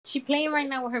She playing right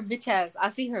now with her bitch ass. I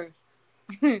see her.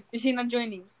 Is she not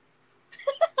joining?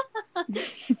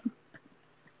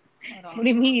 What do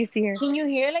you mean you see her? Can you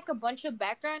hear like a bunch of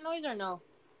background noise or no?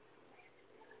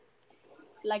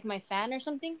 Like my fan or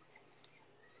something?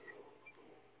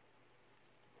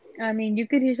 I mean, you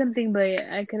could hear something, but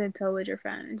I couldn't tell with your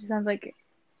fan. It just sounds like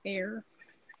air.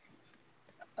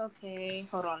 Okay,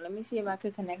 hold on. Let me see if I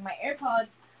could connect my AirPods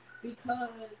because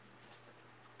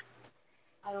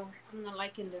I'm not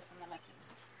liking this. I'm not liking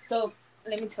this. So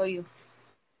let me tell you.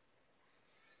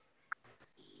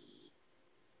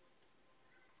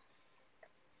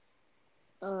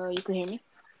 You can hear me?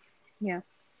 Yeah.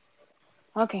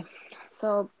 Okay.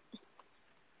 So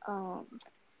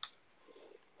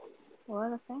what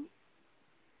was I saying?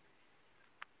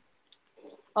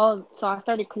 Oh, so I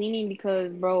started cleaning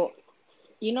because, bro,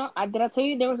 you know, did I tell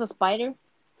you there was a spider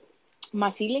in my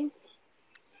ceiling?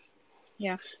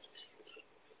 Yeah.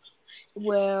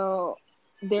 Well,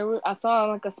 I saw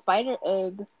like a spider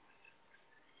egg,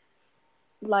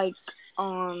 like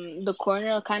on the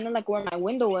corner, kind of like where my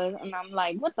window was, and I'm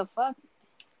like, what the fuck?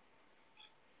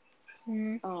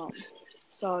 Mm-hmm.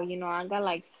 So you know, I got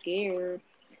like scared,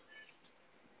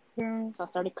 Yeah. so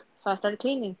I started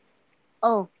cleaning.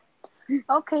 Oh,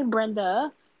 okay,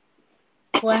 Brenda.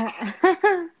 What?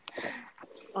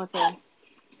 Okay.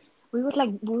 We was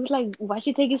like, why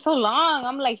she taking so long?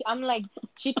 I'm like,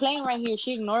 she playing right here.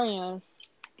 She ignoring us.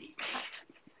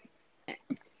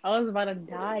 I was about to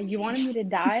die. You wanted me to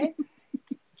die?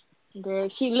 Girl,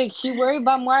 she worried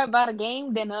about more about a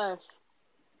game than us.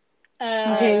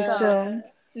 All right, Okay, so so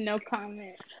No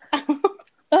comment.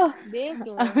 oh, this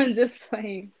girl. I'm just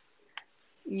playing.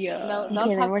 No, Yeah.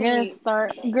 don't Okay, then talk we're to gonna me.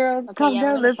 start. Girl, Okay, calm yeah,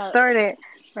 we're down. gonna Let's start. start it.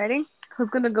 Ready? Who's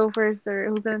gonna go first, or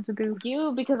who's gonna introduce?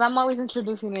 You, because I'm always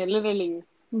introducing it, literally.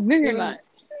 No, you're Even not.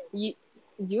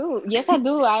 you, yes, I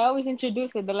do. I always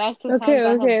introduce it. The last two Okay, times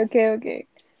I have. okay.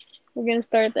 We're gonna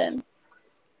start then.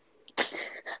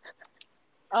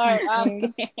 All right,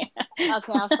 Okay.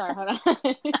 okay, I'll start. Hold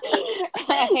on.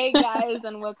 Hey guys,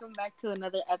 and welcome back to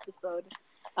another episode.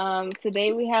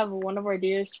 Today we have one of our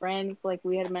dearest friends, like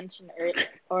we had mentioned earlier,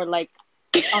 or like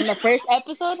on the first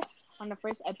episode,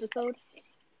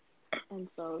 and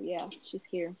so yeah, she's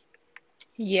here.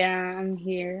 Yeah, I'm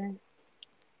here.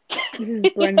 This is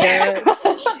Brenda.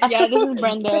 Yeah, this is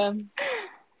Brenda.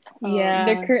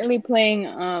 They're Um, currently playing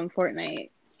Fortnite.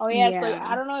 oh yeah, so Yeah.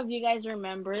 I don't know if you guys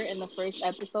remember in the first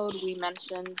episode we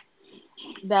mentioned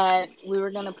that we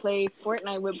were gonna play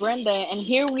Fortnite with Brenda, and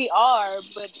here we are,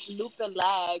 but Luca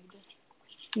lagged,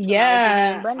 so now it's just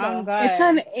me and Yeah, I'm Brenda. It's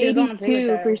on God. She was going to play with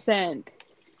us. 82%.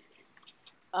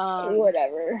 Um,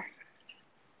 Whatever.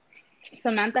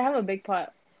 Samantha, I have a big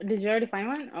pot. Did you already find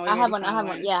one? Oh, you I have already one. I found have one.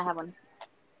 one. Yeah, I have one.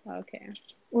 Okay.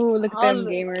 Ooh, look at them All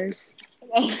gamers.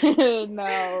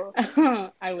 no,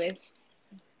 I wish.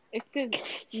 it's cause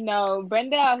no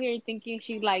Brenda out here thinking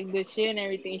she like the shit and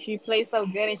everything. She plays so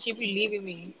good and she be leaving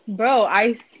me. Bro,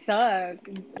 I suck.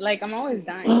 Like, I'm always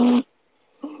dying.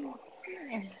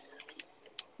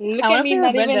 Look I at want to me play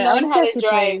with not Brenda. even I want knowing to see how how to she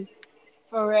drive plays.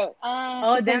 for real.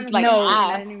 Oh, She plays damn, like No,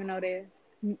 I didn't ass. even notice.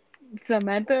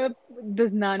 Samantha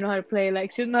does not know how to play.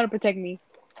 Like, she doesn't know how to protect me.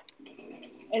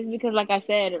 It's because, like I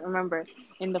said, remember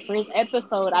in the first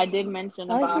episode, I did mention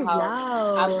Oh, about she's how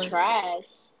I'm loud. trash.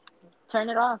 Turn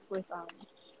it off with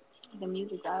the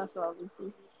music also,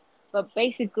 obviously. But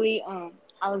basically,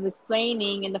 I was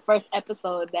explaining in the first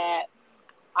episode that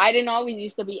I didn't always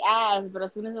used to be ass, but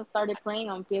as soon as I started playing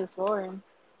on PS4,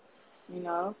 you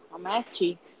know, I'm ass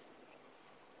cheeks.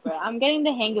 But I'm getting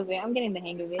the hang of it. I'm getting the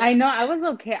hang of it. I know, I was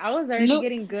okay. I was already Look,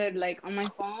 getting good, like, on my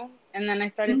phone. And then I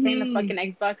started playing the hmm fucking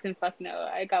Xbox, and fuck no,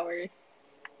 I got worse.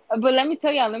 but let me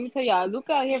tell y'all,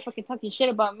 Luca out here fucking talking shit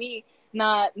about me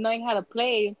not knowing how to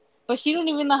play, but she don't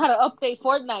even know how to update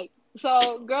Fortnite.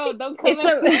 So, girl, don't come It's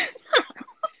at a. me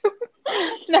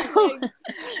No. like,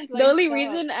 The like, only stop.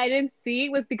 reason I didn't see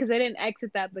was because I didn't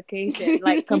exit the application,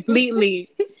 like, completely.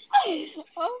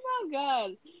 Oh my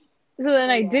god. So then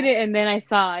But I did yeah. it, and then I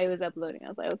saw it was uploading. I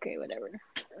was like, okay, whatever.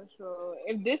 So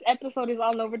if this episode is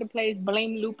all over the place,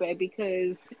 blame Lupe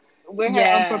because we're her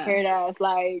Yeah. unprepared ass.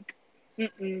 Like,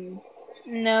 mm-mm.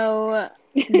 No.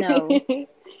 No.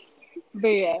 But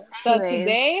yeah. So Anyways.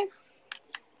 today,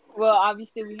 well,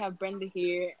 obviously we have Brenda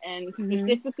here, and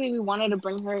Mhm. specifically we wanted to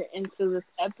bring her into this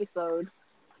episode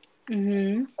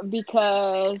Mhm.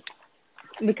 because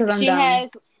Because I'm she dumb.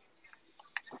 has,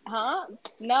 huh?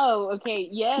 No, okay,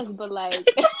 yes, but like,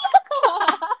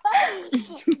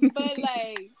 but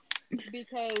like,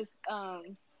 because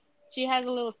she has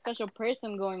a little special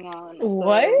person going on.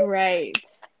 What? So Right.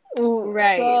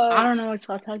 Right. I so don't know what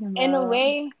y'all talking in a about.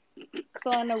 way,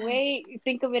 So in a way,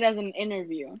 think of it as an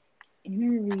interview.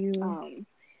 Interview.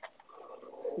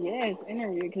 Yes,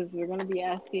 interview, because we're gonna be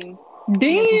asking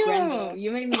Damn, Brenda.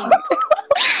 you made me.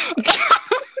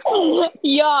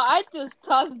 Yo, I just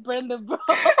tossed Brenda, bro.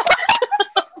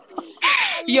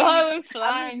 Yo, I mean, was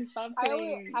flying. Stop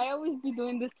playing. I always be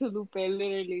doing this to Lupe,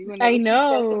 literally. I Whenever she stands in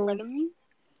know. front of me.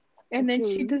 And then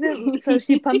she Okay. doesn't. So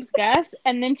she pumps gas,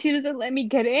 and then she doesn't let me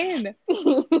get in.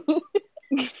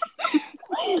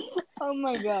 Oh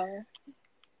my god.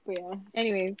 But yeah.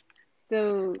 Anyways,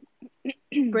 so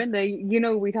Brenda, you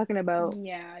know what we're talking about.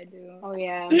 Yeah, I do. Oh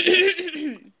yeah.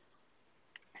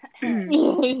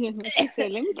 It's She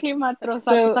said, let me clear my throat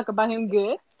so I can talk about him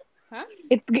good. Huh?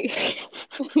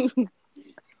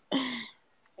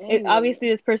 it obviously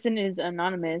this person is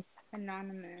anonymous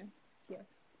Anonymous. Yes.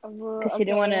 because she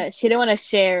didn't want to. She didn't want to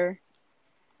share.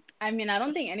 I mean, I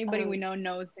don't think anybody we know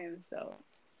knows him. So,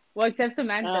 well, except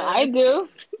Samantha. I do.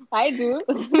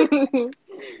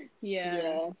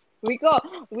 Yeah. We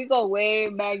go way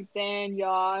back then,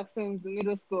 y'all, since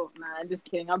middle school. Nah, just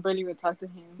kidding. I barely even talked to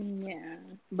him. Yeah.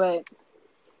 But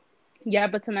Yeah,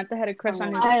 but Samantha had a crush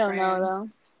on his I don't friend. know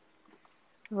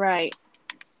though. Right.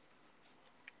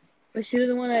 But she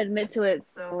doesn't want to admit to it,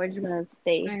 so we're just gonna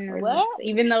stay. I know. What?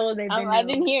 Even though they've been. I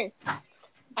didn't hear.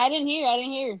 I didn't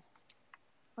hear.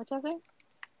 What y'all say?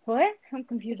 What? I'm What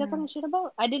confused. y'all Now. talking shit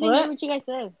about? I didn't What? hear what you guys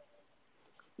said.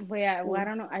 But yeah, well, I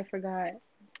don't know. I forgot.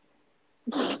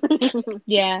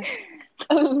 Yeah.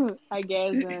 I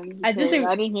guess. I just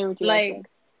I didn't hear what you guys said.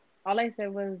 all I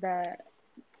said was that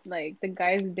like the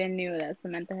guys Ben knew that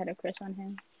Samantha had a crush on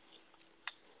him.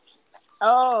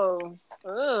 Oh.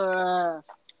 Ugh.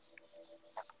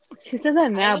 She says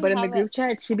that now, didn't but in the have group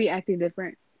chat, she be acting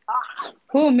different.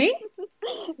 Who, me?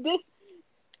 This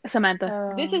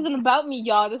Samantha. this isn't about me,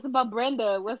 y'all. This is about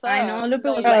Brenda. What's up? I know. Lupe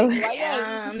was Like, like, why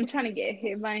yeah, I'm trying to get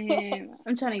hit by him.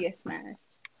 I'm trying to get smashed.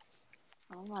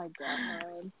 Oh my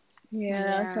god.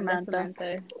 Yeah, That's Samantha.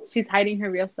 Samantha. She's hiding her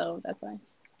real self. That's why.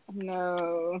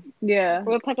 No. Yeah.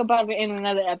 We'll talk about it in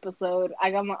another episode.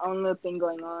 I got my own little thing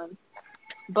going on.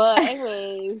 But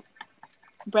anyways,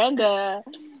 Brenda.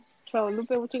 So Lupe,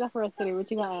 what you got for us today? What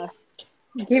you gonna ask?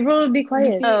 Gabriel, be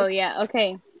quiet. Oh yeah.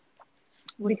 Okay.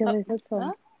 Because I said so.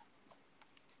 Huh?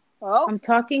 Oh, I'm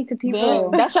talking to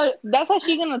people. damn. That's how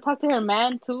she gonna talk to her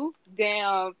man too?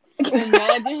 Damn.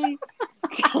 Imagine.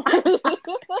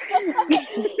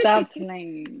 Stop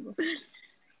playing.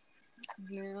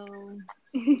 No.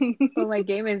 Well, my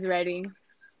game is ready,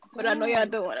 but I know y'all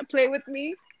don't want to play with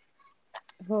me.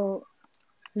 Who?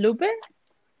 Lupe?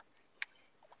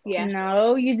 Yeah.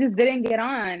 No, you just didn't get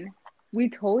on. We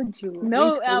told you.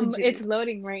 No, We told you. it's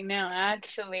loading right now.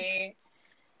 Actually,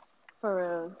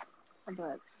 For real.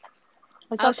 But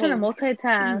I was trying to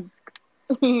multitask.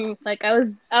 Like I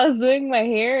was doing my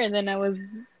hair, and then I was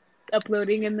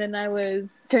uploading, and then I was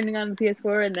turning on the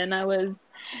PS4, and then I was.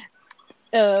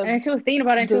 And then she was thinking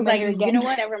about it, and she was like, doing my hair you know again.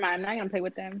 what? Never mind. I'm not gonna play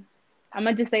with them. I'm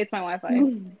gonna just say it's my Wi-Fi.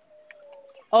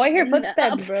 Oh, I hear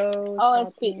footsteps, bro. Oh,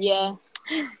 Stop it's yeah.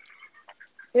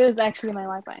 It was actually my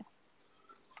Wi-Fi.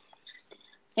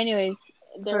 Anyways,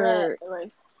 Right.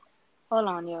 Hold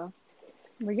on, yo.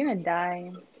 We're gonna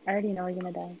die. I already know we're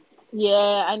gonna die.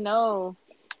 Yeah, I know.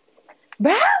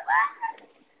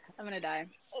 I'm gonna die.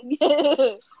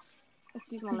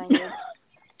 Excuse my language.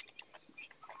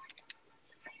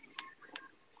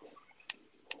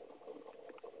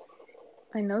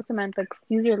 I know, Samantha.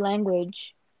 Excuse your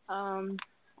language.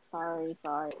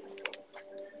 Sorry.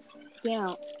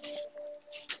 Damn.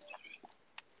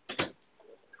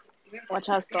 Watch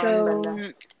out, storm,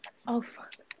 Brenda. Oh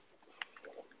fuck.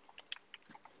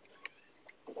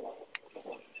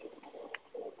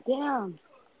 Damn.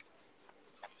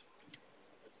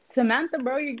 Samantha,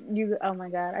 bro, you. Oh my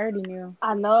god, I already knew.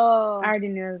 I know. I already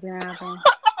knew it was gonna happen.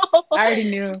 I already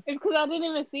knew. It's because I didn't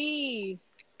even see.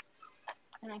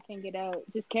 And I can't get out.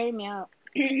 Just carry me out.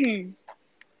 She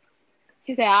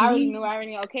said, I already knew.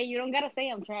 Okay, you don't gotta say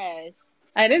I'm trash.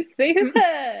 I didn't say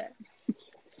that.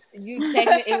 You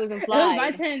technically, it was implied. It was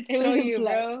my turn to throw you,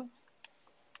 bro.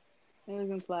 It was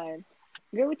implied.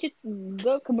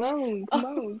 Girl, come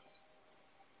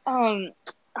on.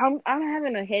 I'm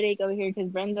having a headache over here because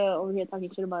Brenda over here talking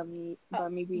shit about me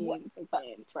being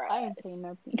fucking trash. I didn't say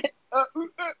nothing.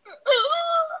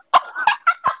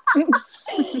 Oh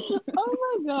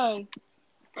my god.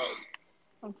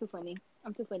 I'm too funny.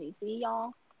 See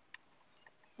y'all.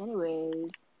 Anyways,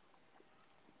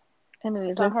 so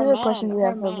let's see what questions we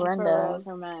have for Brenda.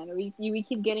 Her man. We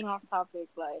keep getting off topic,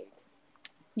 like.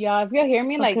 Yeah, if you hear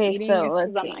me like Okay, eating, so it's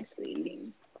let's because see. I'm actually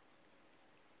eating.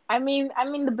 I mean,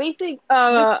 the basic.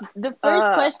 The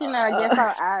first question that I guess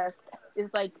I'll ask is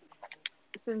like,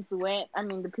 since when. I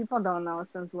mean, the people don't know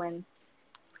since when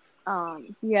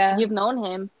Yeah. you've known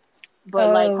him,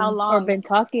 but like how long? Or been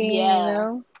talking,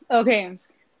 Yeah. Okay.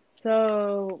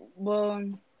 So, well,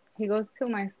 he goes to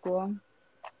my school,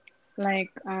 like,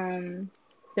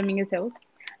 Dominguez Hills.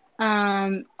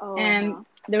 Oh, And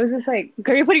there was this, like,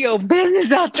 Girl, you're putting your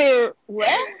business out there.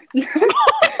 what?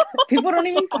 people don't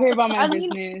even care about my I mean,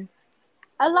 business.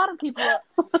 a lot of people.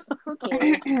 Who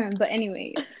cares? But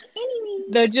anyways,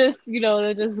 They'll just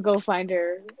go find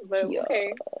her. But yo,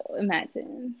 okay.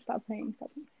 imagine. Stop playing.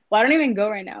 Well, I don't even go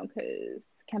right now because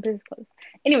campus is closed.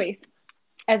 Anyways,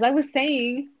 as I was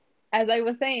saying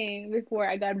before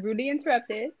I got rudely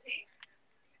interrupted,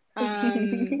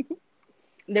 um,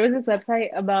 there was this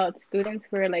website about students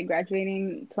who are like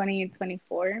graduating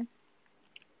 2024,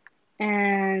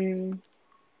 and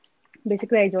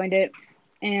basically I joined it,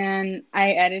 and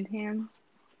I added him,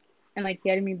 and like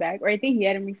he added me back, or I think he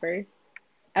added me first.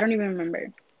 I don't even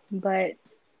remember, but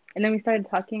and then we started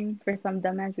talking for some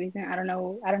dumbass reason. I don't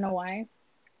know why,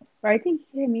 or I think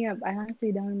he hit me up. I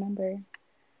honestly don't remember,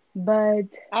 but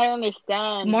I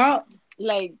understand. moral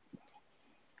Like,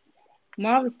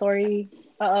 of the story.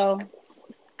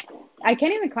 I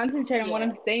can't even concentrate on what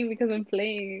I'm saying because I'm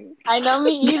playing. I know,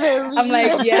 me either. I'm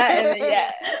like, yeah, and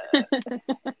yeah.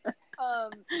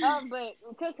 But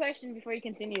quick question before you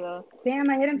continue though. Damn,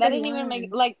 I hit him. That didn't even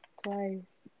make like twice.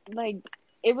 Like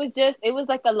it was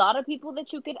like a lot of people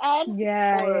that you could add.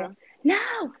 Yeah. Or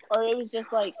no. Or it was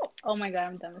just like, oh my god,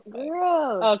 I'm dumb as fuck.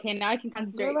 Girl. Okay, now I can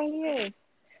concentrate. Girl, right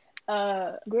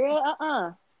here. Girl,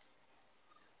 I'm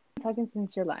talking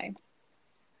since July.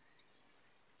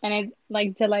 And it's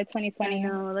like July 2020. I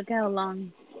know. Look how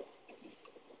long.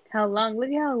 How long?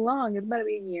 Look how long. It's about to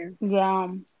be a year.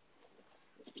 Yeah.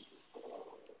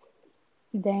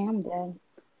 Damn, dead.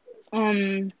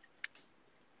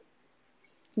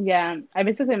 Yeah, I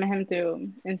basically met him through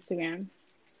Instagram,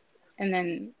 and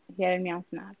then he added me on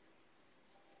Snap.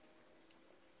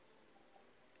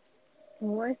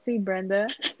 Oh, I see, Brenda.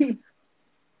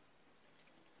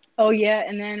 Oh yeah,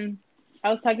 and then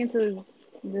I was talking to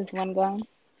this one guy.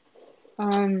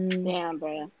 damn,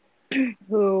 bro.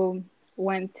 Who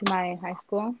went to my high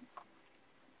school.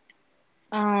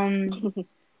 And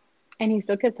he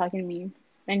still kept talking to me,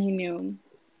 and he knew,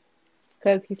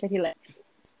 because he said he left.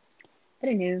 But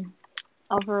he knew.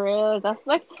 Oh, for real? That's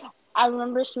like, I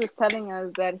remember she was telling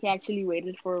us that he actually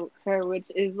waited for her, which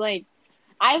is like,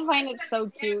 I find it so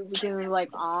cute because it's like,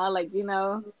 aw, like, you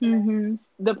know,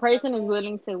 the person is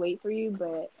willing to wait for you,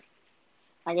 but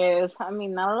I guess, I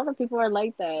mean, not a lot of people are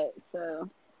like that, so.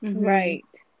 Right.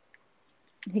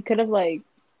 He could have like.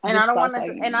 And I don't want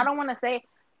to. And I don't want to say.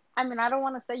 I mean, I don't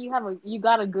want to say you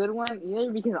got a good one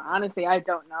either because honestly, I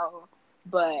don't know.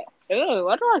 But ew,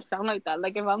 why do I sound like that?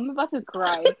 Like if I'm about to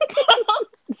cry.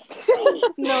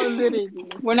 No, literally.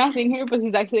 We're not seeing here, but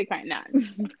he's actually crying now.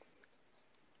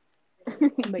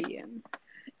 But yeah.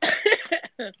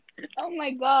 Oh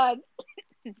my god.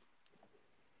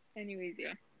 Anyways,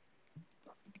 yeah.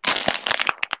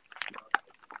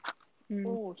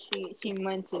 Oh, she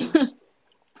munching.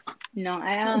 No,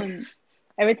 I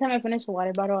every time I finish a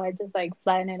water bottle, I just like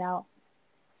flatten it out.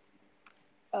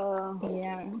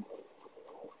 Yeah.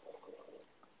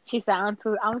 She sounds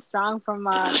too. I'm strong from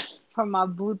my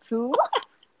boo too.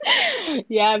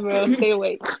 Yeah, bro, stay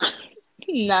awake.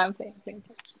 Nah, I'm saying.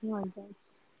 Oh my god.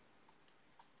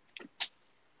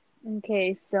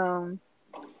 Okay, so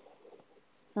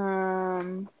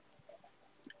another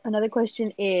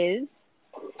question is,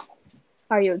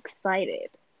 are you excited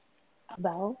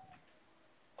About?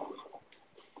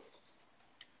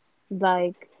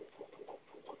 Like,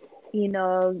 you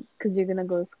know, because you're gonna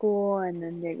go to school and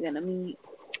then you're gonna meet.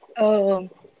 Oh,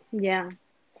 yeah.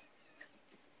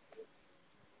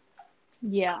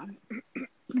 Yeah.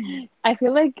 I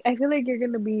feel like you're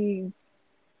gonna be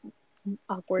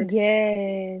awkward.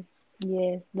 Yes.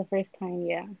 The first time,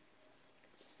 yeah.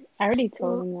 I already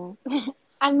told him that.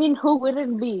 I mean, who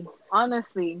wouldn't be?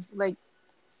 Honestly, like,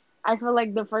 I feel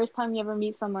like the first time you ever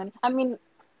meet someone, I mean,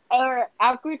 or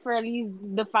awkward for at least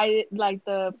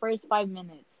the first 5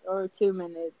 minutes or 2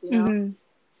 minutes, you know.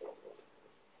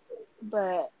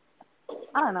 But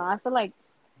I don't know. I feel like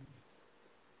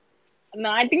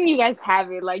no. I think you guys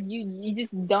have it. Like you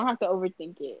just don't have to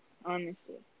overthink it.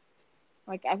 Honestly,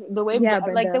 like the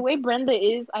way Brenda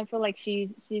is, I feel like she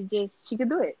could do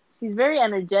it. She's very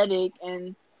energetic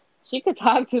and she could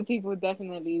talk to people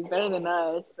definitely better than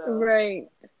us. So. Right.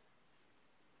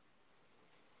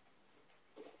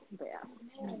 But yeah.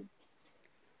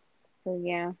 So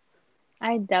yeah,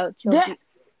 I doubt you'll be.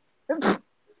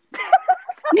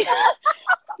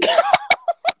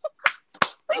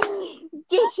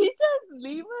 Did she just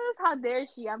leave us? How dare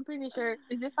she? I'm pretty sure.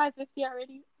 Is it 5:50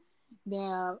 already?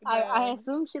 Damn. I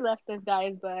assume she left us,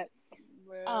 guys, but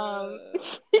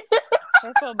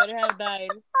Her phone better have died.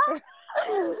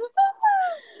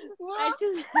 Well, I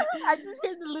just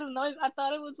heard the little noise. I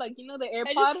thought it was like, the I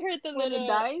AirPod just heard the when little. it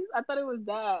dies. I thought it was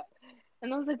that,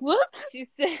 and I was like, "What?" She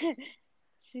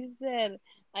said,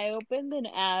 I opened an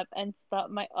app and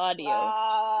stopped my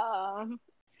audio.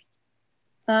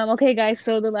 Okay, guys.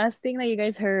 So the last thing that you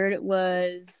guys heard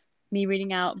was me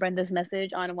reading out Brenda's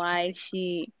message on why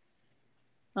she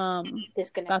got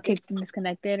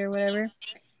disconnected or whatever.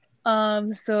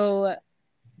 So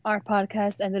our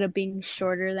podcast ended up being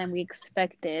shorter than we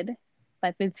expected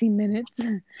by 15 minutes.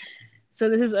 So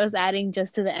this is us adding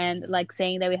just to the end, like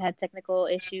saying that we had technical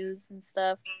issues and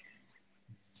stuff.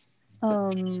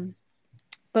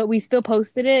 But we still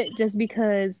posted it just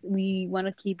because we want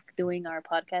to keep doing our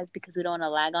podcast because we don't want to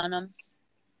lag on them.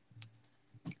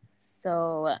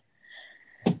 So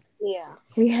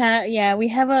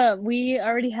we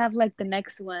already have like the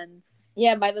next ones.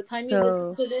 Yeah, by the time you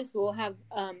listen to this, we'll have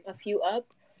a few up.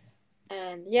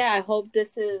 And yeah, I hope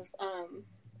this is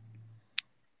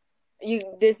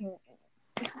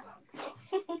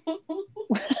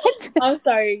I'm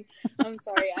sorry.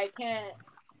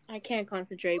 I can't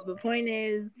concentrate. But point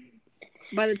is,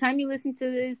 by the time you listen to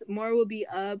this, more will be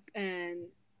up, and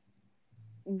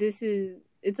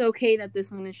it's okay that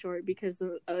this one is short because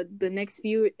the next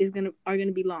few are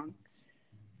gonna be long.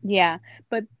 Yeah,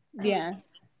 but yeah.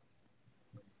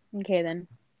 Okay then.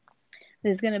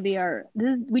 This is gonna be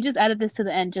we just added this to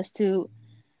the end just to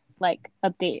like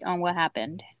update on what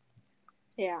happened.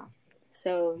 Yeah.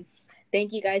 So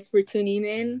thank you guys for tuning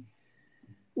in.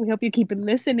 We hope you keep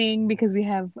listening because we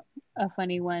have a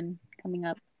funny one coming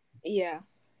up. Yeah.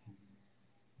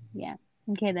 Yeah.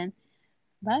 Okay then.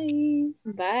 Bye.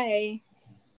 Bye.